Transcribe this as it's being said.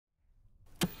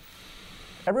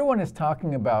Everyone is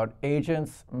talking about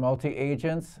agents,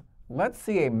 multi-agents. Let's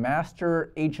see a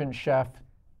master agent chef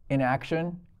in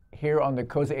action here on the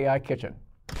Cozy AI Kitchen.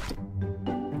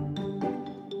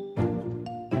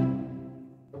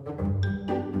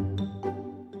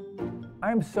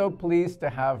 I'm so pleased to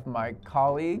have my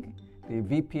colleague, the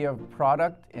VP of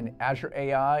Product in Azure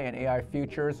AI and AI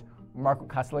Futures, Marco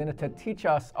Casalaina, to teach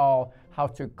us all how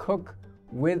to cook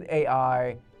with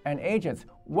AI and agents.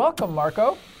 Welcome,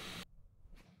 Marco.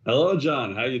 Hello,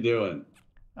 John. How you doing?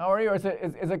 How are you? Is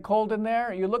it cold in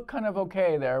there? You look kind of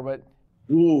okay there, but...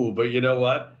 Ooh, but you know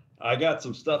what? I got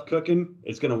some stuff cooking.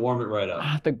 It's going to warm it right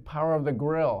up. The power of the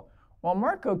grill. Well,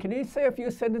 Marco, can you say a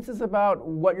few sentences about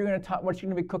what you're going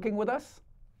to be cooking with us?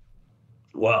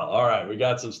 Well, all right. We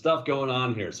got some stuff going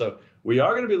on here. So we are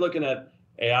going to be looking at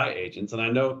AI agents. And I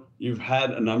know you've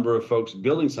had a number of folks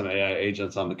building some AI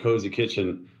agents on the Cozy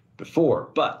Kitchen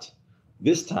before. But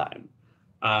this time,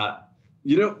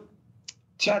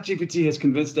 ChatGPT has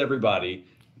convinced everybody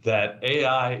that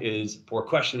AI is for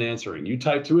question answering. You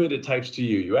type to it, it types to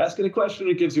you. You ask it a question,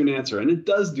 it gives you an answer, and it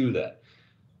does do that.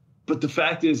 But the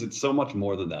fact is, it's so much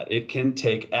more than that. It can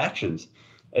take actions,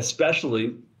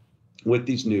 especially with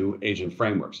these new agent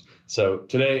frameworks. So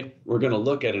today, we're going to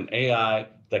look at an AI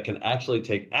that can actually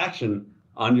take action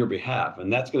on your behalf,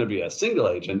 and that's going to be a single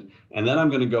agent. And then I'm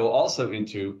going to go also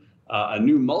into a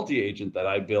new multi-agent that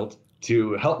I built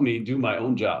to help me do my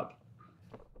own job.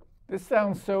 This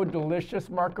sounds so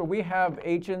delicious, Marco. We have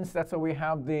agents. That's why we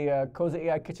have the Cozy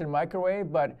AI Kitchen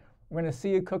microwave, but we're going to see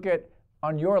you cook it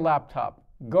on your laptop.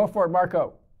 Go for it,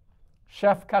 Marco.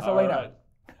 Chef Casalaina.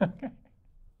 All right.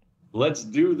 Let's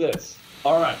do this.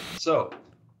 All right. So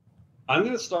I'm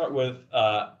going to start with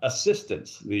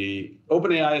assistance. The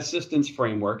OpenAI Assistance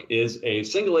Framework is a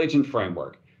single agent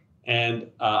framework. And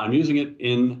I'm using it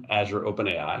in Azure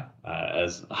OpenAI,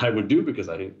 as I would do because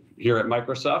I'm here at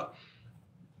Microsoft.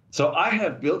 So I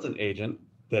have built an agent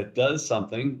that does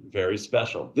something very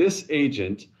special. This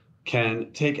agent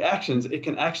can take actions. It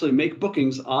can actually make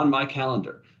bookings on my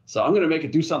calendar. So I'm going to make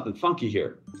it do something funky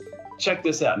here. Check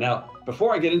this out. Now,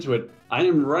 before I get into it, I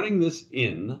am running this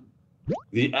in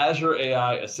the Azure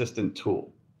AI Assistant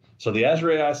tool. So the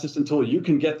Azure AI Assistant tool, you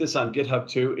can get this on GitHub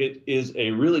too. It is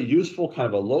a really useful kind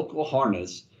of a local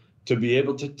harness to be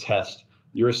able to test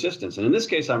your assistants. And in this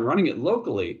case, I'm running it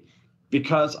locally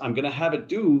because I'm going to have it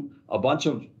do a bunch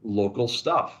of local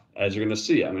stuff, as you're going to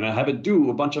see. I'm going to have it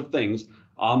do a bunch of things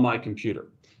on my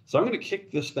computer. So I'm going to kick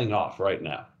this thing off right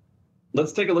now.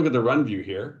 Let's take a look at the run view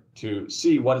here to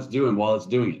see what it's doing while it's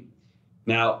doing it.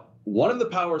 Now, one of the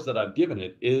powers that I've given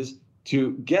it is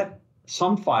to get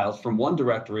some files from one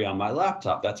directory on my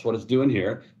laptop. That's what it's doing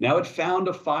here. Now it found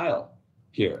a file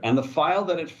here, and the file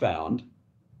that it found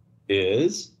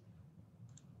is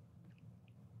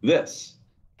this.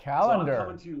 Calendar. So I'm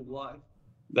coming to you live.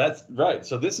 That's right.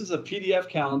 So this is a PDF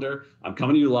calendar. I'm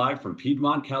coming to you live from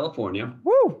Piedmont, California.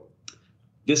 Woo!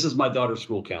 This is my daughter's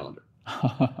school calendar.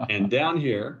 And down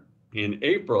here in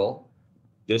April,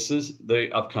 this is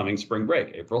the upcoming spring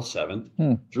break, April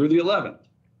 7th through the 11th.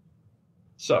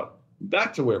 So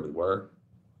back to where we were.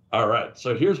 All right.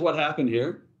 So here's what happened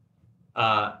here.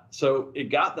 So it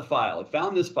got the file. It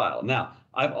found this file. Now,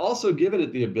 I've also given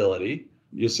it the ability,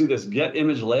 you see this get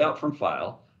image layout from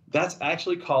file. That's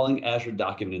actually calling Azure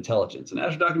Document Intelligence. And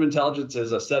Azure Document Intelligence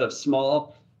is a set of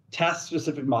small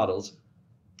task-specific models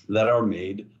that are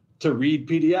made to read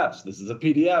PDFs. This is a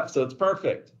PDF, so it's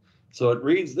perfect. So it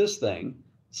reads this thing.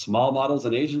 Small models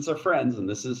and agents are friends, and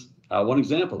this is one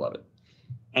example of it.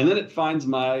 And then it finds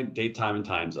my date, time, and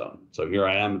time zone. So here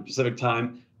I am in Pacific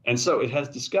time. And so it has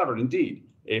discovered, indeed,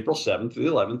 April 7th through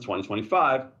the 11th,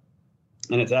 2025.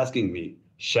 And it's asking me,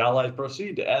 shall I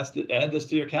proceed to add this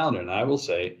to your calendar? And I will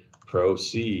say,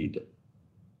 proceed.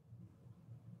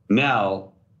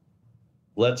 Now,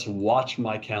 let's watch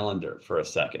my calendar for a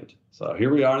second. So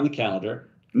here we are in the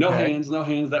calendar. No hands, no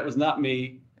hands. That was not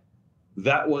me.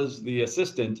 That was the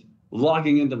assistant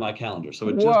logging into my calendar. So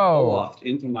it just walked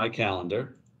into my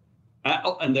calendar.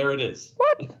 Oh, and there it is.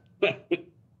 What?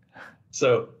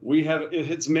 So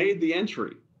it's made the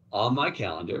entry on my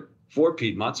calendar for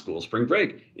Piedmont School Spring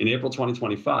Break in April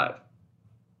 2025.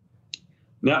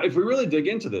 Now, if we really dig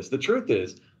into this, the truth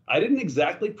is, I didn't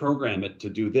exactly program it to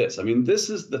do this. I mean,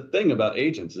 this is the thing about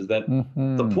agents, is that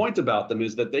the point about them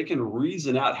is that they can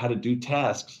reason out how to do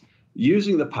tasks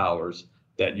using the powers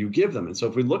that you give them. And so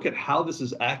if we look at how this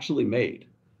is actually made,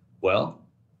 well,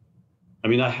 I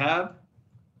mean, I have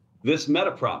this meta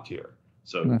prompt here.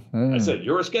 So I said,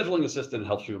 you're a scheduling assistant,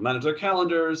 helps people manage their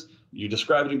calendars. You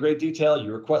describe it in great detail.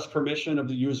 You request permission of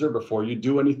the user before you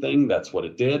do anything. That's what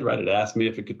it did, right? It asked me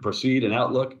if it could proceed in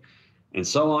Outlook and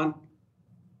so on.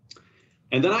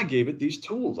 And then I gave it these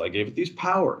tools. I gave it these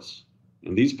powers.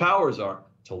 And these powers are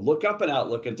to look up in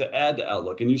Outlook and to add to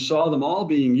Outlook. And you saw them all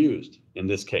being used in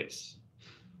this case.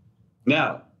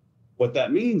 Now, what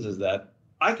that means is that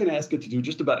I can ask it to do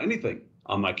just about anything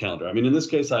on my calendar. I mean, in this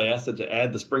case, I asked it to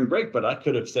add the spring break, but I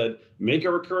could have said, make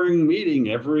a recurring meeting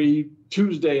every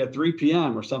Tuesday at 3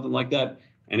 p.m. or something like that.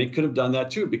 And it could have done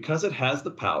that too, because it has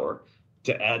the power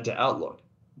to add to Outlook.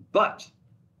 But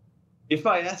if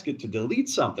I ask it to delete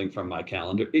something from my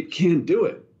calendar, it can't do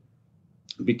it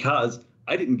because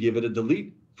I didn't give it a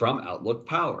delete from Outlook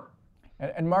power.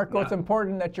 And Marco, it's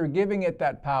important that you're giving it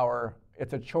that power.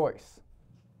 It's a choice.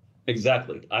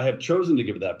 Exactly. I have chosen to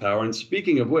give it that power. And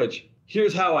speaking of which,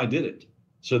 here's how I did it.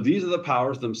 So these are the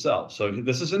powers themselves. So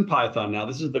this is in Python now.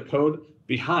 This is the code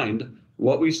behind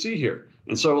what we see here.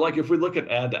 And so like if we look at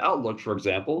add to Outlook, for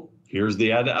example, here's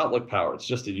the add to Outlook power. It's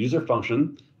just a user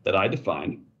function that I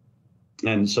defined.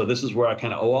 And so this is where I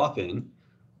kind of OAuth in.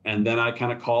 And then I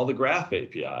kind of call the graph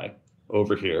API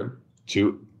over here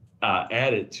to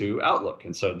add it to Outlook.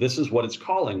 And so this is what it's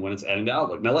calling when it's adding to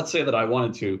Outlook. Now, let's say that I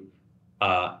wanted to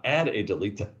add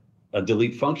a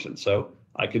delete function. So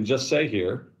I could just say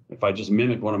here, if I just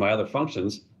mimic one of my other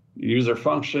functions, user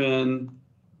function,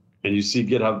 and you see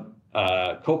GitHub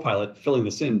Copilot filling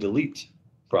this in, delete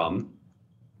from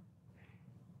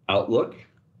Outlook.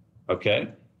 Okay.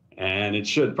 And it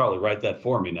should probably write that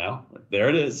for me now. There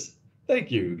it is.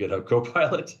 Thank you, GitHub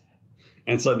Copilot.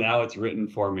 And so now it's written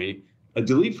for me a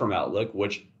delete from Outlook,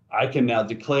 which I can now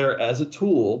declare as a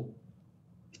tool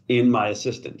in my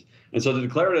assistant. And so to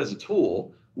declare it as a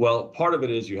tool, well, part of it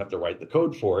is you have to write the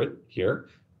code for it here,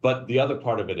 but the other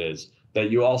part of it is that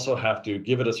you also have to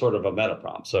give it a sort of a meta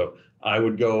prompt. So I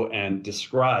would go and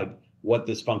describe what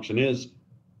this function is,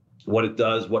 what it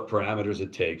does, what parameters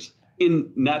it takes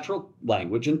in natural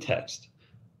language and text.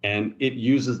 And it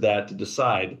uses that to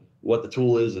decide what the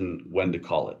tool is and when to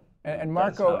call it. And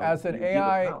Marco, as an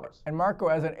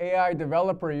AI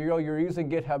developer, you're using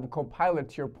GitHub Copilot,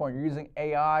 to your point. You're using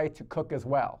AI to cook as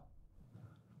well.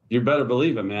 You better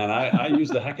believe it, man. I use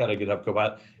the heck out of GitHub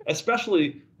Copilot,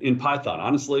 especially in Python.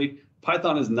 Honestly,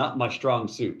 Python is not my strong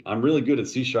suit. I'm really good at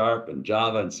C# and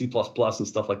Java and C++ and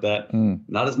stuff like that.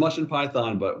 Not as much in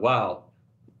Python, but wow,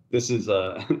 this is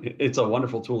it's a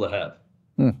wonderful tool to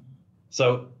have.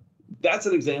 So that's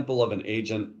an example of an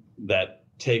agent that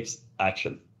takes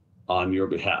action on your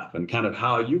behalf and kind of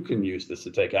how you can use this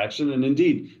to take action. And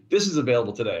indeed, this is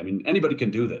available today. I mean, anybody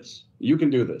can do this. You can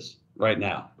do this right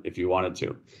now if you wanted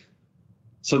to.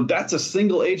 So that's a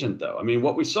single agent, though. I mean,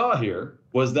 what we saw here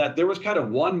was that there was kind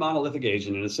of one monolithic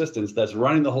agent in Assistance that's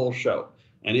running the whole show,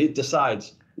 and it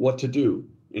decides what to do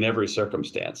in every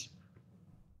circumstance.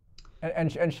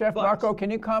 And Chef Marco, can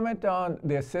you comment on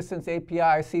the Assistance API?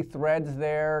 I see threads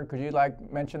there. Could you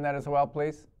mention that as well,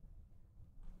 please?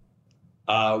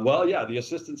 Well, yeah, the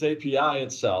Assistance API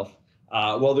itself.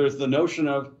 Well, there's the notion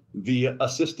of the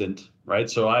assistant, right?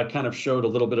 So I kind of showed a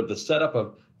little bit of the setup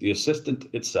of the assistant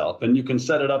itself. And you can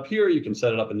set it up here, you can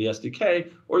set it up in the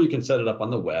SDK, or you can set it up on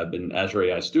the web in Azure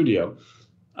AI Studio.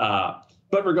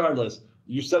 But regardless,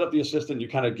 you set up the assistant, you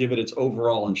kind of give it its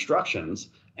overall instructions,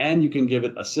 and you can give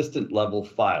it assistant level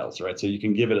files, right? So you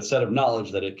can give it a set of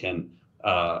knowledge that it can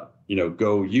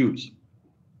go use.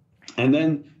 And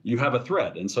then you have a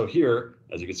thread. And so here,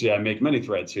 as you can see, I make many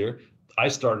threads here. I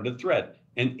started a thread.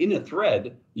 And in a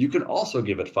thread, you can also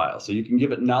give it files. So you can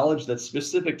give it knowledge that's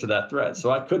specific to that thread.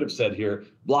 So I could have said here,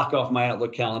 block off my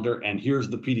Outlook calendar, and here's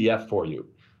the PDF for you.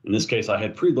 In this case, I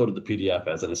had preloaded the PDF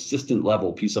as an assistant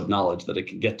level piece of knowledge that it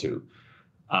could get to.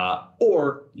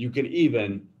 Or you can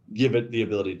even give it the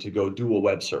ability to go do a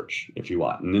web search if you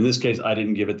want. And in this case, I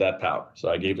didn't give it that power. So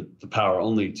I gave it the power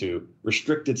only to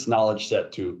restrict its knowledge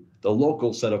set to the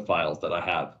local set of files that I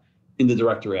have in the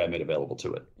directory I made available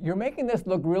to it. You're making this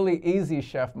look really easy,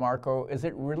 Chef Marco. Is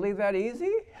it really that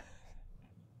easy?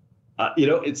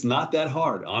 It's not that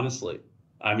hard, honestly.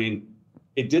 I mean,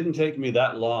 it didn't take me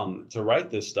that long to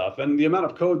write this stuff. And the amount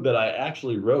of code that I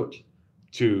actually wrote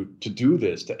to do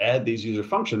this, to add these user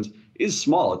functions, is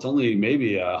small. It's only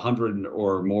maybe 100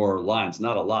 or more lines,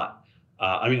 not a lot.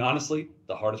 I mean, honestly,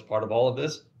 the hardest part of all of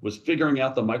this was figuring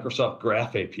out the Microsoft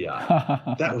Graph API.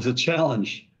 That was a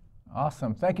challenge.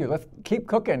 Awesome. Thank you. Let's keep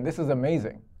cooking. This is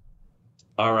amazing.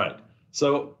 All right.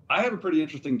 So I have a pretty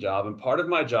interesting job, and part of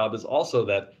my job is also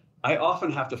that I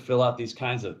often have to fill out these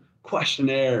kinds of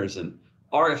questionnaires and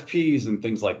RFPs and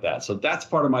things like that. So that's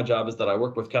part of my job, is that I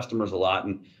work with customers a lot.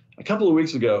 And a couple of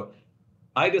weeks ago,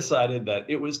 I decided that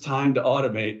it was time to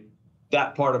automate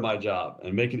that part of my job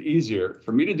and make it easier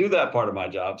for me to do that part of my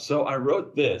job. So I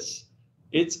wrote this.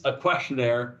 It's a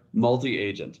questionnaire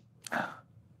multi-agent.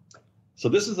 So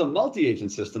this is a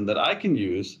multi-agent system that I can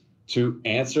use to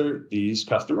answer these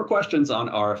customer questions on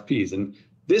RFPs. And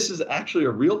this is actually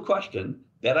a real question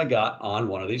that I got on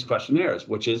one of these questionnaires,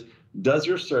 which is, does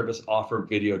your service offer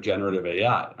video generative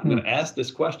AI? I'm going to ask this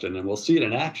question and we'll see it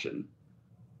in action.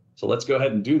 So let's go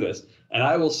ahead and do this. And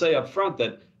I will say up front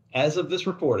that as of this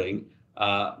recording,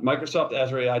 Microsoft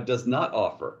Azure AI does not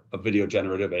offer a video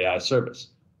generative AI service.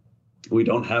 We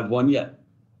don't have one yet,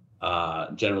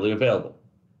 generally available.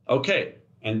 Okay,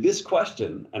 and this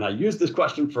question, and I use this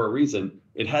question for a reason,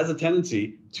 it has a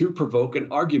tendency to provoke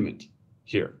an argument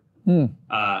here.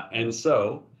 And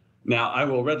so now I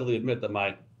will readily admit that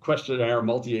my questionnaire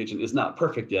multi-agent is not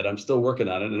perfect yet. I'm still working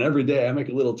on it. And every day I make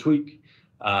a little tweak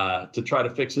to try to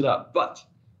fix it up. But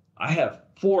I have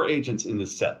 4 agents in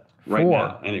this set right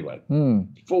now. Anyway,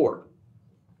 4.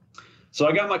 So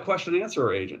I got my question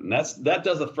answer agent, and that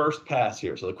does a first pass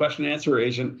here. So the question answer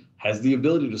agent has the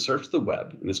ability to search the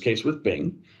web, in this case with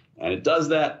Bing, and it does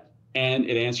that and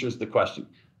it answers the question.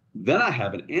 Then I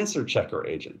have an answer checker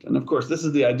agent. And of course, this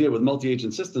is the idea with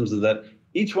multi-agent systems, is that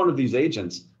each one of these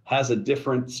agents has a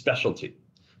different specialty.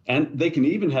 And they can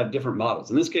even have different models.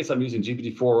 In this case, I'm using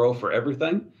GPT-4o for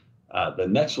everything. The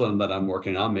next one that I'm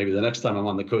working on, maybe the next time I'm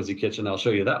on the Cozy Kitchen, I'll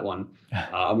show you that one.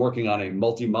 I'm working on a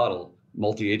multi-model,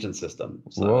 multi-agent system.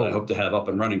 So I hope to have up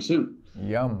and running soon.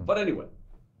 Yum. But anyway,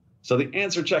 so the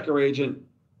answer checker agent,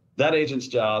 that agent's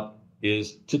job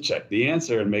is to check the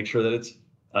answer and make sure that it's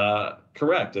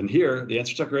correct. And here, the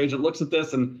answer checker agent looks at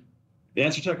this, and the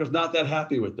answer checker is not that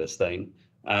happy with this thing.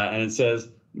 And it says,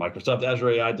 Microsoft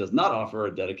Azure AI does not offer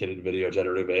a dedicated video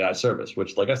generative AI service,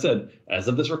 which, like I said, as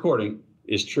of this recording,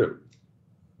 is true.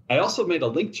 I also made a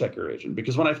link checker agent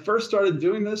because when I first started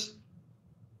doing this,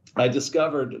 I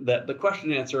discovered that the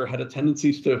question answer had a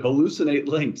tendency to hallucinate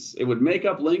links. It would make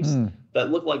up links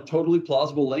that looked like totally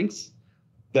plausible links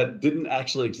that didn't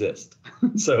actually exist.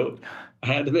 So I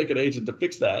had to make an agent to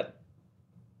fix that.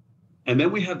 And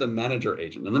then we have the manager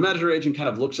agent. And the manager agent kind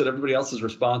of looks at everybody else's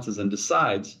responses and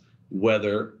decides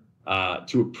whether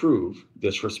to approve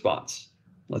this response.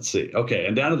 Let's see. Okay,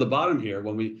 and down at the bottom here,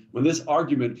 when this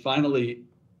argument finally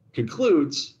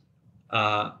concludes,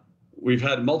 we've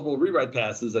had multiple rewrite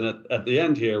passes, and at the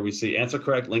end here, we see answer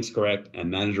correct, links correct,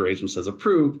 and manager agent says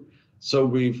approved. So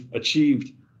we've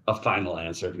achieved a final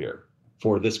answer here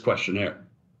for this questionnaire.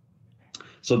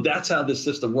 So that's how this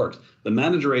system works. The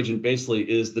manager agent basically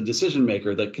is the decision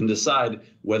maker that can decide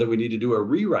whether we need to do a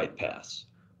rewrite pass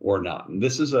or not. And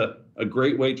this is a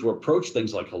great way to approach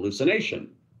things like hallucination,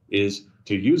 is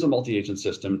to use a multi-agent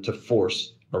system to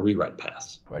force a rewrite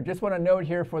pass. I just want to note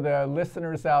here for the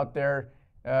listeners out there,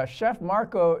 Chef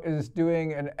Marco is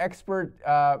doing an expert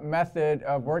method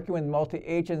of working with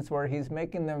multi-agents where he's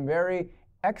making them very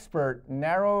expert,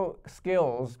 narrow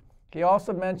skills. He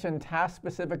also mentioned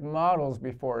task-specific models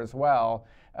before as well.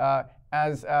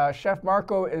 As Chef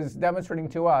Marco is demonstrating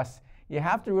to us, you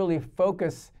have to really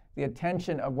focus the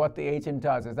attention of what the agent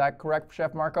does. Is that correct,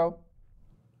 Chef Marco?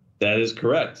 That is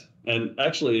correct. And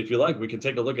actually, if you like, we can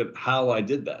take a look at how I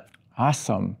did that.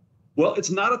 Awesome. Well,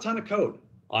 it's not a ton of code,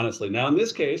 honestly. Now, in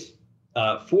this case,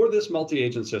 for this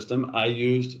multi-agent system, I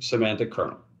used semantic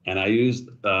kernel. And I used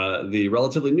the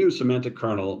relatively new semantic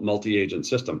kernel multi-agent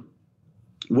system,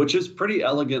 which is pretty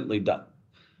elegantly done.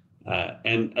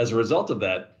 And as a result of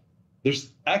that,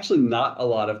 there's actually not a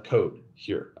lot of code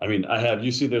here. I mean,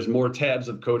 you see there's more tabs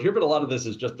of code here, but a lot of this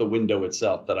is just the window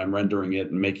itself that I'm rendering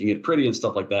it and making it pretty and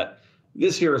stuff like that.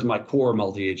 This here is my core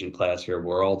multi-agent class here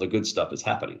where all the good stuff is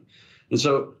happening. And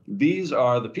so these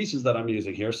are the pieces that I'm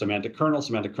using here: semantic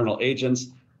kernel agents,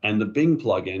 and the Bing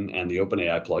plugin and the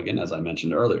OpenAI plugin, as I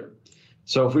mentioned earlier.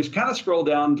 So if we kind of scroll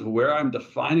down to where I'm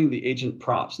defining the agent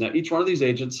prompts. Now, each one of these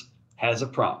agents has a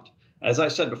prompt. As I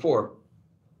said before,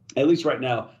 at least right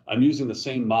now, I'm using the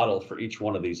same model for each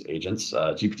one of these agents,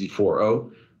 GPT-4o.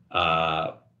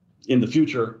 In the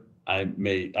future, I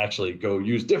may actually go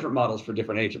use different models for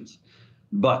different agents.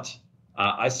 But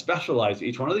I specialize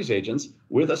each one of these agents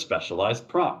with a specialized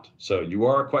prompt. So you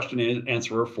are a question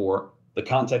answerer for the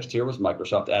context here was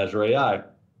Microsoft Azure AI,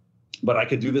 but I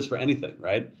could do this for anything,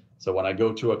 right? So when I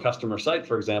go to a customer site,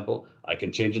 for example, I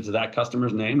can change it to that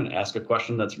customer's name and ask a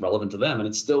question that's relevant to them, and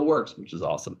it still works, which is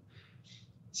awesome.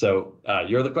 So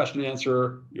you're the question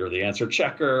answerer, you're the answer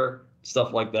checker,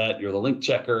 stuff like that. You're the link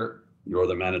checker, you're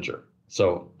the manager.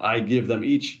 So I give them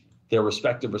each their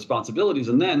respective responsibilities,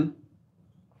 and then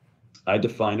I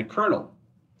define a kernel.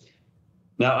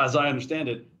 Now, as I understand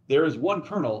it, there is one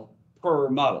kernel per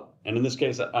model. And in this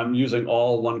case, I'm using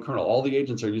all one kernel. All the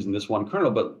agents are using this one kernel,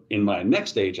 but in my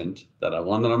next agent,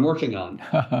 one that I'm working on,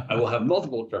 I will have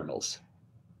multiple kernels,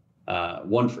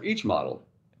 one for each model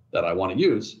that I want to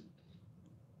use.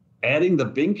 Adding the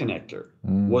Bing connector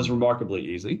was remarkably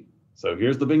easy. So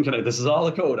here's the Bing connector. This is all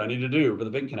the code I need to do for the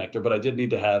Bing connector, but I did need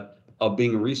to have a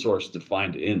Bing resource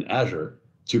defined in Azure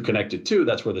to connect it to.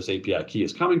 That's where this API key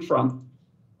is coming from.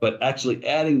 But actually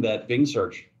adding that Bing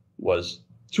search was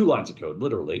 2 lines of code,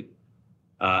 literally.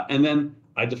 And then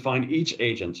I defined each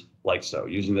agent like so,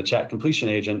 using the chat completion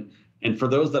agent. And for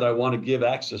those that I want to give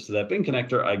access to that Bing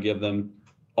connector, I give them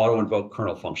auto invoke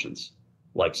kernel functions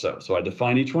like so. So I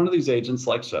define each one of these agents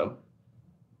like so.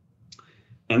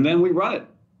 And then we run it.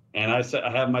 And I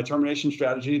have my termination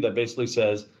strategy that basically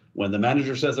says, when the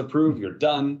manager says approve, you're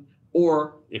done.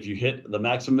 Or if you hit the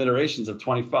maximum iterations of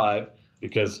 25,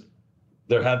 because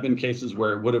there have been cases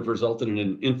where it would have resulted in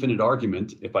an infinite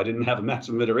argument if I didn't have a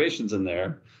maximum iterations in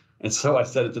there. And so I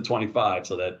set it to 25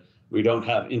 so that we don't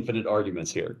have infinite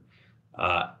arguments here.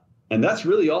 And that's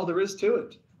really all there is to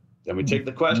it. Then we take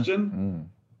the question,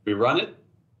 we run it,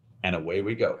 and away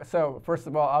we go. So first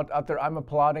of all, out there, I'm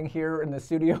applauding here in the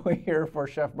studio here for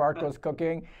Chef Marco's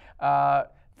cooking.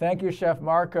 Thank you, Chef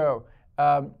Marco.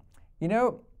 You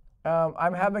know,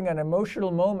 I'm having an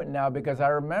emotional moment now because I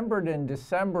remembered in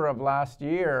December of last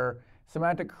year,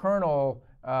 Semantic Kernel,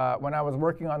 when I was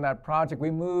working on that project, we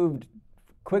moved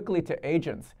quickly to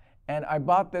agents. And I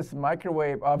bought this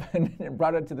microwave oven and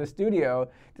brought it to the studio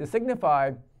to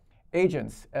signify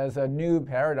agents as a new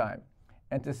paradigm.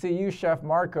 And to see you, Chef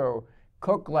Marco,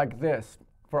 cook like this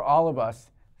for all of us,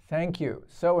 thank you.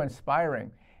 So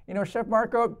inspiring. You know, Chef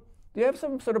Marco, do you have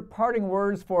some sort of parting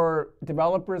words for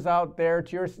developers out there?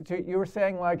 You were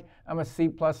saying, like, I'm a C++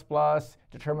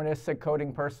 deterministic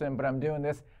coding person, but I'm doing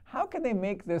this. How can they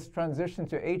make this transition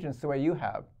to agents the way you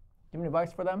have? Do you have any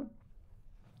advice for them?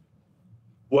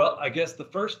 Well, I guess the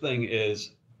first thing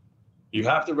is you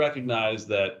have to recognize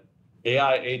that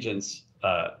AI agents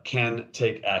can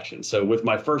take action. So with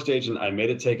my first agent, I made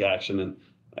it take action.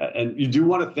 And you do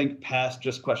want to think past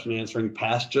just question answering,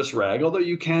 past just RAG, although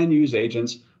you can use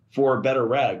agents for better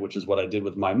RAG, which is what I did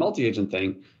with my multi-agent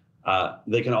thing.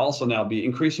 They can also now be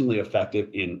increasingly effective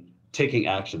in taking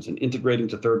actions and integrating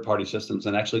to third-party systems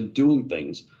and actually doing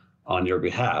things on your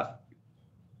behalf.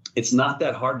 It's not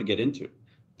that hard to get into.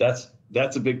 That's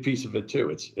a big piece of it too.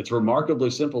 It's remarkably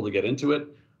simple to get into it.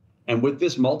 And with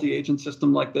this multi-agent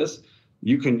system like this,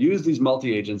 you can use these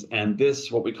multi-agents and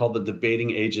this, what we call the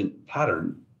debating agent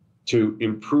pattern, to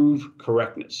improve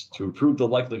correctness, to improve the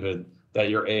likelihood that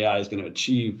your AI is going to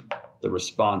achieve the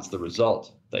response, the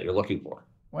result that you're looking for.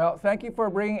 Well, thank you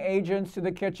for bringing agents to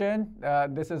the kitchen.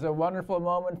 This is a wonderful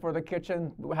moment for the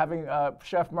kitchen, having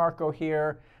Chef Marco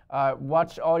here.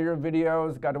 Watch all your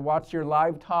videos, got to watch your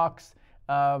live talks.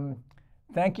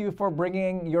 Thank you for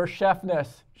bringing your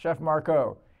chefness, Chef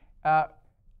Marco.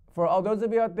 For all those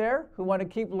of you out there who want to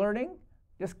keep learning,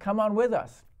 just come on with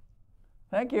us.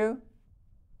 Thank you.